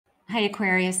Hi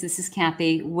Aquarius, this is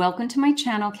Kathy. Welcome to my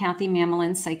channel, Kathy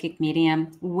Mamolen, Psychic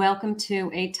Medium. Welcome to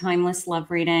a timeless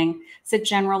love reading. It's a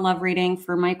general love reading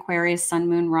for my Aquarius, Sun,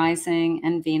 Moon, Rising,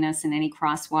 and Venus, and any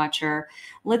cross watcher.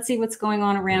 Let's see what's going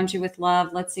on around you with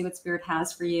love. Let's see what Spirit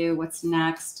has for you, what's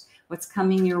next, what's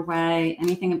coming your way,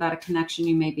 anything about a connection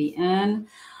you may be in.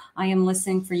 I am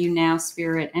listening for you now,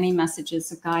 Spirit. Any messages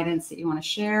of guidance that you want to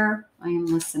share? I am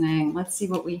listening. Let's see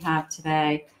what we have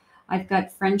today. I've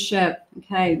got friendship.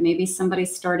 Okay, maybe somebody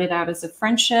started out as a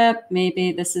friendship.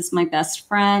 Maybe this is my best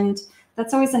friend.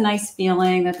 That's always a nice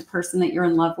feeling that the person that you're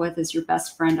in love with is your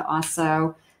best friend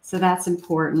also. So that's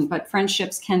important. But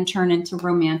friendships can turn into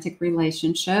romantic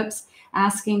relationships.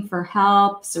 Asking for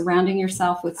help, surrounding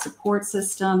yourself with support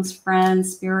systems,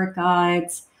 friends, spirit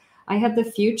guides. I have the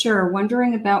future,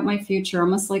 wondering about my future,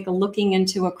 almost like a looking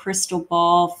into a crystal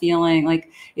ball feeling like,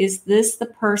 is this the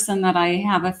person that I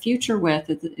have a future with?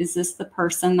 Is this the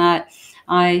person that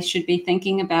I should be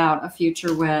thinking about a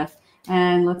future with?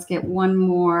 And let's get one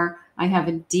more. I have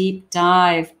a deep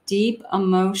dive. Deep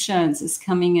emotions is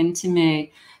coming into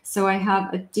me. So I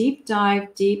have a deep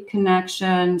dive, deep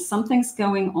connection. Something's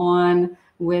going on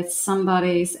with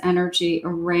somebody's energy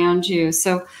around you.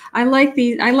 So I like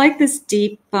this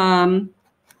deep, I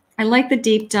like the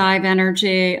deep dive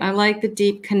energy. I like the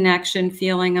deep connection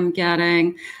feeling I'm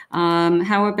getting.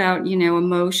 How about,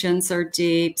 emotions are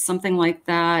deep, something like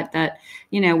that,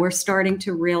 we're starting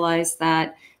to realize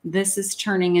that this is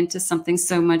turning into something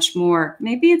so much more.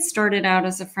 Maybe it started out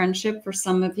as a friendship for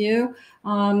some of you.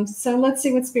 So let's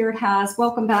see what Spirit has.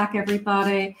 Welcome back,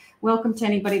 everybody. Welcome to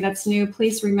anybody that's new.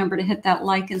 Please remember to hit that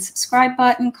like and subscribe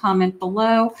button, comment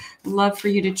below. Love for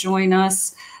you to join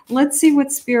us. Let's see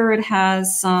what Spirit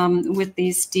has with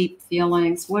these deep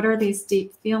feelings. What are these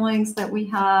deep feelings that we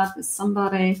have?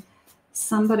 Somebody,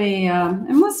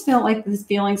 it must feel like these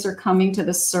feelings are coming to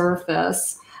the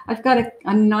surface. I've got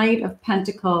a Knight of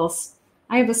Pentacles.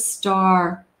 I have a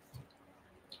Star.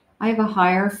 I have a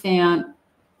Hierophant.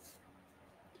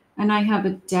 And I have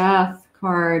a Death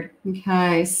card.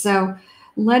 Okay, so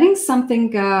letting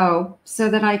something go so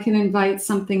that I can invite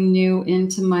something new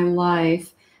into my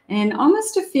life. And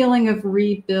almost a feeling of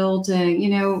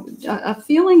rebuilding, a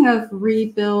feeling of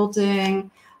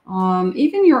rebuilding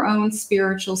even your own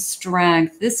spiritual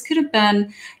strength. This could have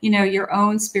been, your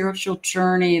own spiritual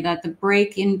journey, that the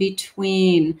break in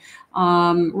between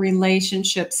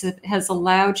relationships has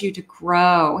allowed you to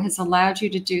grow, has allowed you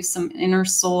to do some inner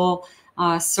soul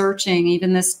searching.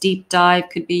 Even this deep dive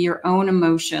could be your own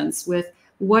emotions with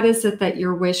what is it that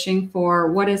you're wishing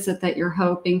for? What is it that you're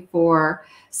hoping for?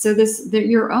 So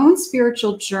your own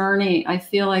spiritual journey, I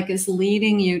feel like, is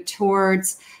leading you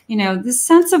towards, this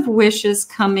sense of wishes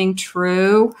coming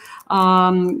true,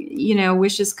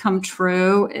 wishes come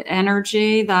true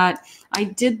energy, that I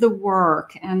did the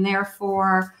work and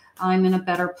therefore I'm in a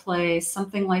better place,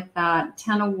 something like that.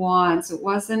 10 of Wands. It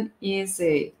wasn't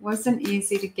easy. It wasn't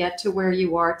easy to get to where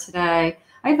you are today.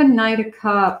 I have a Knight of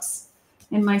Cups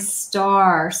in my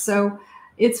Star. So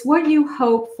it's what you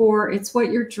hope for. It's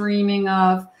what you're dreaming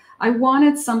of. I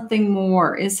wanted something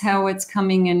more is how it's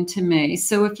coming into me.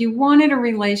 So if you wanted a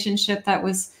relationship that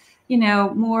was,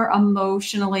 more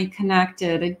emotionally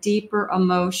connected, a deeper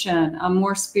emotion, a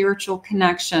more spiritual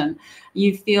connection,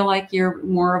 you feel like you're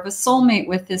more of a soulmate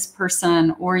with this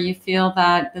person, or you feel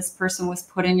that this person was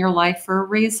put in your life for a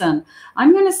reason,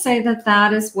 I'm going to say that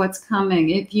that is what's coming.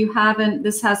 If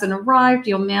this hasn't arrived,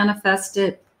 you'll manifest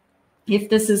it. If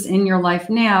this is in your life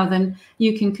now, then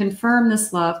you can confirm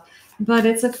this love. But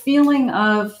it's a feeling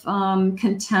of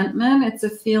contentment. It's a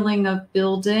feeling of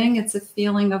building. It's a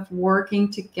feeling of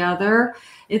working together.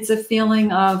 It's a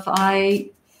feeling of I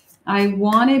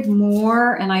wanted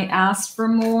more and I asked for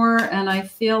more, and I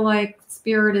feel like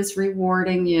Spirit is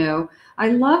rewarding you. I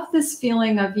love this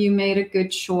feeling of you made a good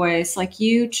choice, like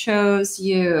you chose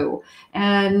you.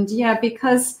 And yeah,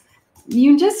 because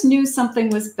you just knew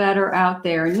something was better out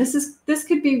there. And this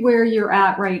could be where you're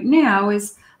at right now,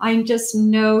 is I just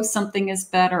know something is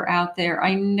better out there.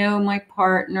 I know my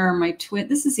partner, my twin.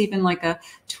 This is even like a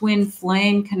twin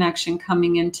flame connection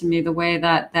coming into me, the way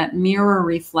that mirror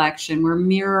reflection, we're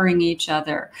mirroring each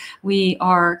other. We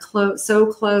are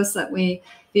so close that we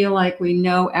feel like we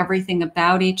know everything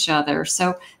about each other.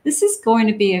 So this is going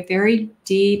to be a very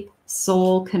deep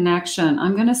soul connection.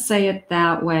 I'm going to say it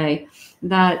that way,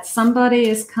 that somebody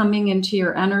is coming into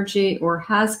your energy or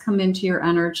has come into your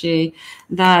energy,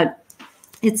 that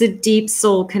it's a deep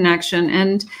soul connection,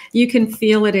 and you can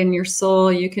feel it in your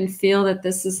soul. You can feel that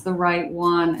this is the right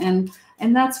one.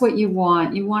 And that's what you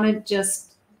want. You want to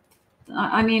just,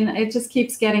 it just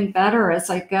keeps getting better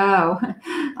as I go.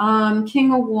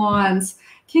 King of Wands.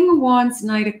 King of Wands,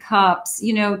 Knight of Cups,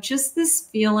 you know, just this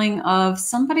feeling of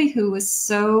somebody who is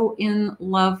so in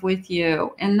love with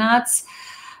you. And that's,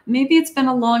 maybe it's been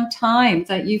a long time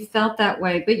that you felt that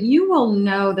way, but you will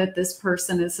know that this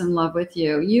person is in love with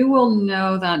you. You will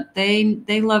know that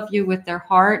they love you with their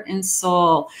heart and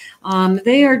soul.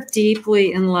 They are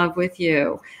deeply in love with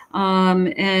you.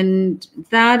 And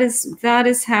that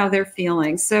is how they're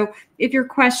feeling. So if you're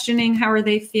questioning, how are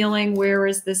they feeling? Where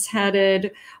is this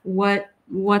headed?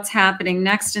 What's happening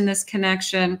next in this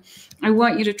connection? I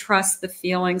want you to trust the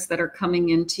feelings that are coming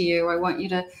into you. I want you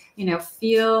to, you know,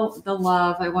 feel the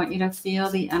love. I want you to feel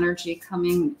the energy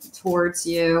coming towards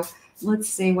you. Let's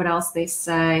see what else they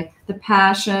say. The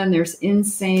passion, there's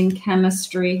insane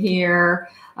chemistry here.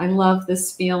 I love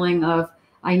this feeling of,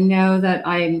 I know that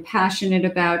I'm passionate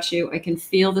about you. I can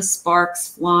feel the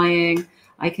sparks flying.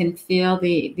 I can feel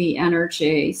the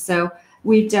energy. So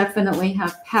we definitely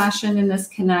have passion in this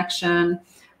connection.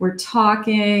 We're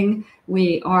talking.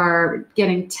 We are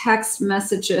getting text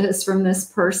messages from this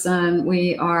person.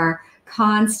 We are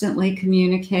constantly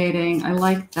communicating. I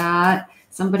like that.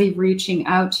 Somebody reaching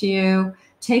out to you,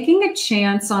 taking a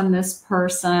chance on this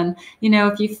person. You know,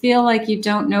 if you feel like you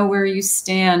don't know where you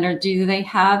stand, or do they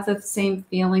have the same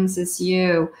feelings as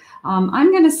you?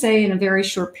 I'm going to say in a very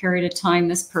short period of time,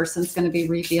 this person's going to be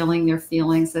revealing their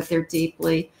feelings, that they're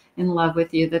deeply in love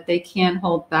with you, that they can't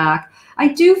hold back. I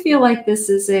do feel like this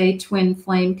is a twin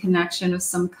flame connection of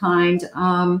some kind.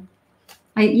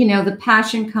 You know, the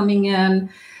passion coming in,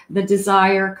 the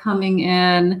desire coming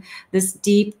in, this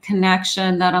deep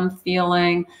connection that I'm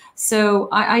feeling. So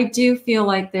I do feel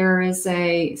like there is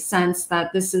a sense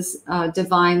that this is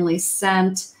divinely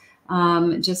sent.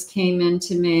 It just came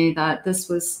into me that this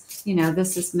was, you know,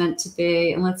 this is meant to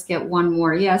be. And let's get one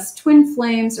more. Yes, twin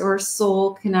flames or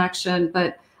soul connection,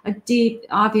 but a deep,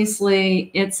 obviously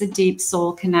it's a deep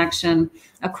soul connection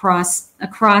across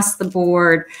the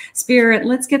board. Spirit,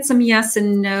 let's get some yes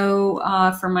and no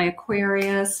for my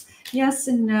Aquarius. Yes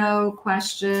and no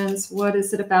questions. What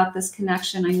is it about this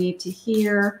connection I need to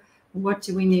hear? What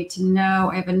do we need to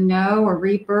know? I have a no, a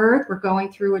rebirth. We're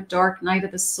going through a dark night of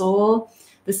the soul,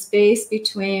 the space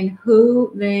between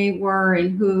who they were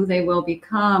and who they will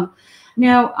become.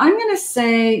 Now, I'm going to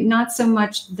say not so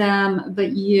much them,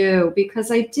 but you, because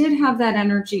I did have that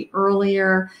energy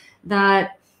earlier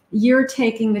that you're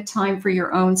taking the time for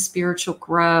your own spiritual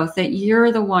growth, that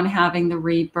you're the one having the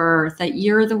rebirth, that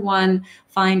you're the one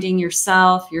finding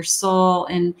yourself, your soul,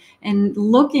 and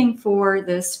looking for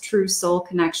this true soul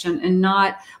connection and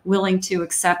not willing to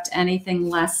accept anything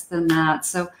less than that.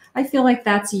 So I feel like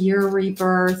that's your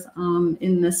rebirth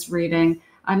in this reading.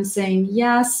 I'm saying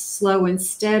yes, slow and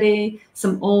steady.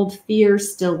 Some old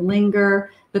fears still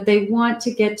linger, but they want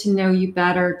to get to know you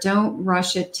better. Don't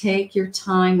rush it. Take your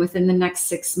time. Within the next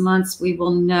 6 months, we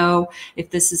will know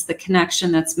if this is the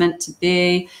connection that's meant to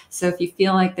be. So if you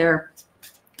feel like they're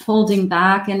holding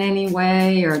back in any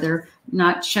way, or they're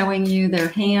not showing you their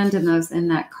hand in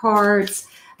that cards,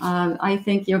 I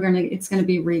think it's going to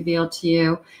be revealed to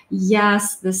you.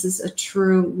 Yes, this is a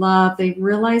true love. They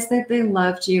realized that they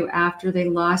loved you after they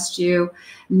lost you.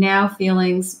 Now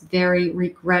feelings very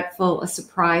regretful. A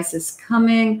surprise is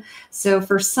coming. So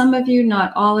for some of you,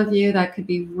 not all of you, that could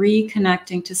be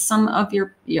reconnecting to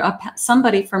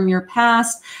somebody from your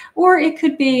past, or it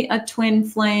could be a twin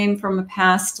flame from a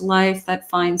past life that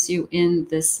finds you in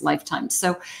this lifetime.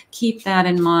 So keep that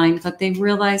in mind. But they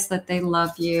realize that they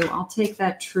love you. I'll take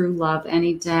that true love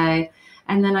any day.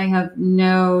 And then I have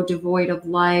no, devoid of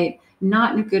light,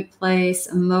 not in a good place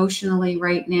emotionally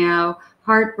right now,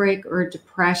 heartbreak or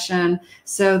depression.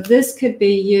 So this could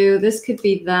be you, this could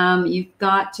be them. You've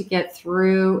got to get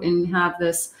through and have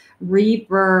this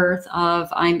rebirth of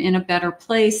I'm in a better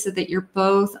place, so that you're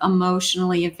both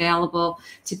emotionally available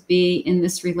to be in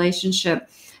this relationship.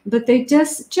 But they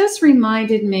just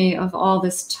reminded me of all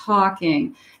this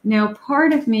talking. Now,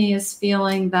 part of me is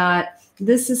feeling that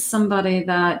this is somebody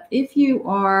that if you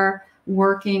are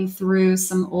working through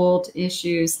some old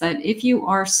issues, that if you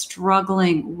are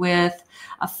struggling with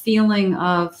a feeling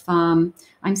of I'm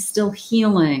still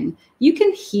healing, you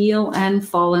can heal and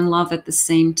fall in love at the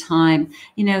same time.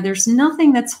 You know, there's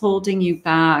nothing that's holding you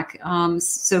back.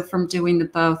 So from doing the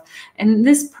both. And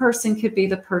this person could be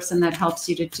the person that helps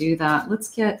you to do that. Let's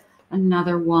get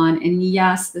another one. And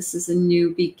yes, this is a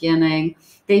new beginning.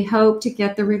 They hope to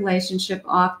get the relationship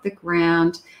off the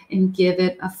ground and give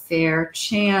it a fair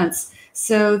chance.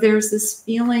 So there's this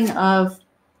feeling of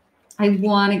I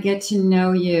want to get to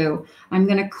know you. I'm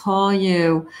going to call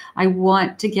you. I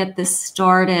want to get this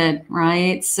started,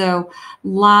 right? So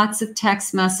lots of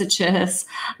text messages,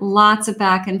 lots of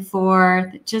back and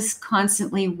forth, just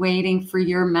constantly waiting for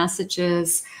your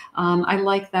messages. I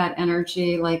like that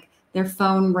energy, like their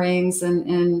phone rings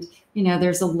and you know,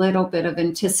 there's a little bit of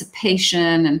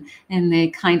anticipation and they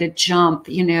kind of jump,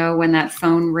 you know, when that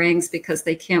phone rings because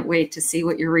they can't wait to see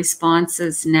what your response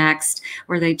is next,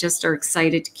 or they just are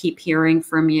excited to keep hearing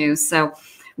from you. So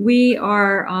we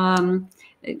are,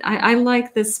 I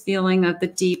like this feeling of the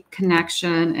deep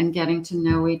connection and getting to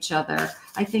know each other.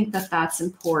 I think that that's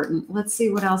important. Let's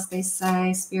see what else they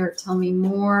say. Spirit, tell me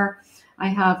more. I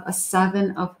have a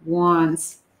 7 of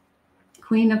Wands,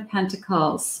 Queen of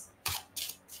Pentacles.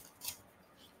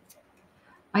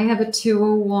 I have a 2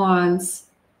 of Wands,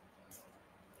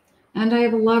 and I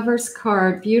have a Lover's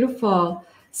card. Beautiful.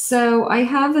 So I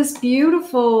have this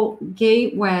beautiful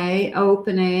gateway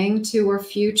opening to our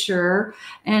future,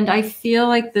 and I feel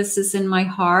like this is in my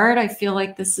heart. I feel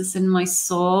like this is in my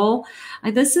soul.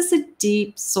 This is a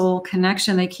deep soul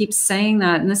connection. They keep saying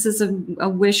that, and this is a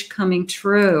wish coming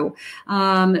true.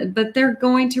 But they're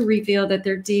going to reveal that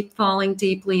they're falling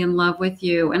deeply in love with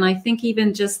you. And I think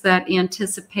even just that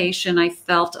anticipation I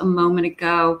felt a moment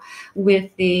ago with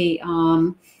the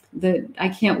I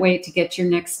can't wait to get your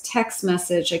next text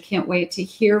message. I can't wait to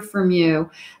hear from you,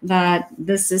 that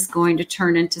this is going to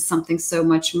turn into something so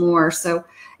much more. So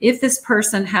if this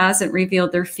person hasn't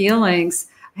revealed their feelings,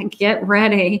 get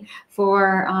ready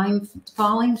for I'm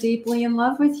falling deeply in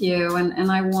love with you, and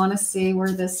I want to see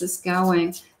where this is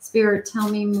going. Spirit, tell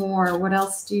me more. What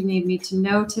else do you need me to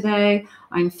know today?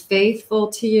 I'm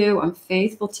faithful to you. I'm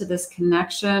faithful to this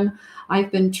connection.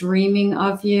 I've been dreaming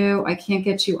of you. I can't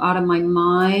get you out of my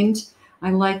mind.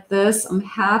 I like this. I'm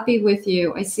happy with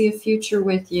you. I see a future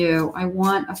with you. I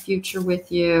want a future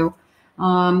with you.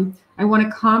 I want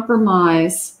to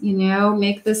compromise, you know,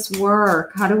 make this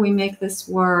work. How do we make this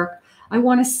work? I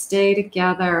want to stay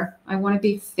together. I want to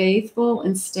be faithful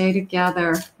and stay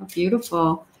together. Oh,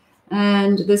 beautiful.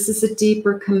 And this is a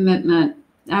deeper commitment.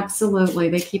 Absolutely.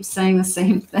 They keep saying the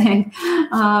same thing.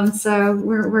 So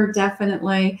we're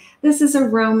definitely, this is a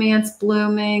romance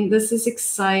blooming. This is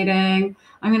exciting.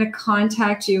 I'm going to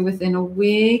contact you within a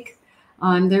week.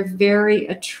 They're very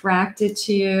attracted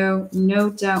to you. No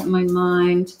doubt in my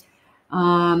mind.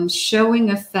 Showing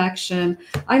affection.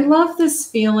 I love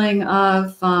this feeling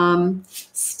of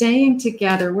staying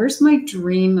together. Where's my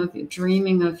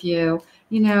dreaming of you?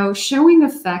 You know, showing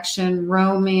affection,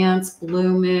 romance,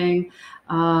 blooming,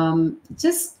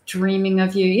 just dreaming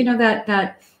of you. You know,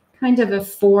 that kind of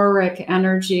euphoric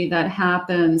energy that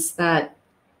happens, that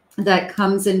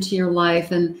comes into your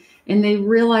life, and they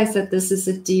realize that this is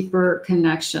a deeper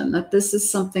connection, that this is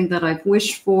something that I've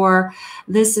wished for.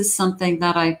 This is something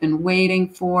that I've been waiting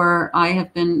for. I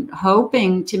have been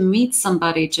hoping to meet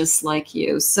somebody just like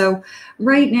you. So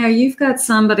right now you've got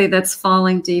somebody that's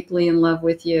falling deeply in love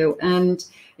with you. And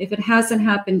if it hasn't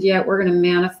happened yet, we're going to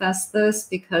manifest this,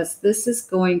 because this is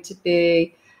going to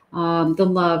be the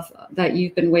love that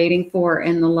you've been waiting for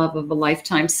and the love of a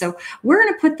lifetime. So we're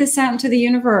going to put this out into the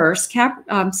universe.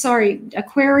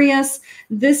 Aquarius,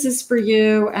 this is for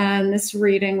you, and this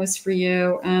reading was for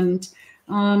you. And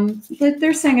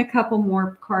they're saying a couple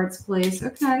more cards, please.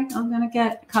 Okay, I'm going to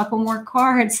get a couple more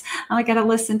cards. I got to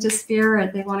listen to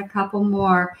Spirit. They want a couple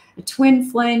more. A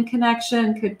twin flame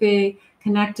connection could be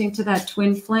connecting to that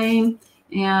twin flame,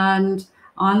 and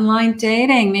online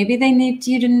dating. Maybe they need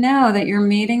you to know that you're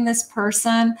meeting this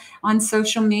person on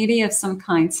social media of some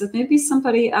kind. So maybe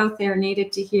somebody out there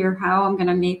needed to hear how I'm going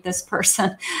to meet this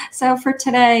person. So for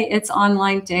today, it's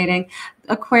online dating.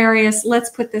 Aquarius,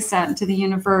 let's put this out into the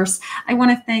universe. I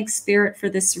want to thank Spirit for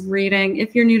this reading.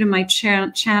 If you're new to my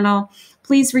channel,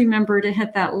 please remember to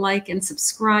hit that like and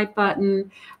subscribe button.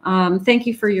 Thank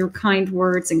you for your kind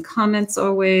words and comments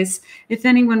always. If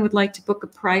anyone would like to book a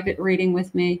private reading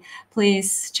with me,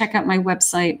 please check out my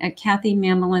website at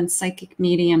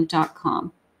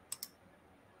KathyMamolenPsychicMedium.com.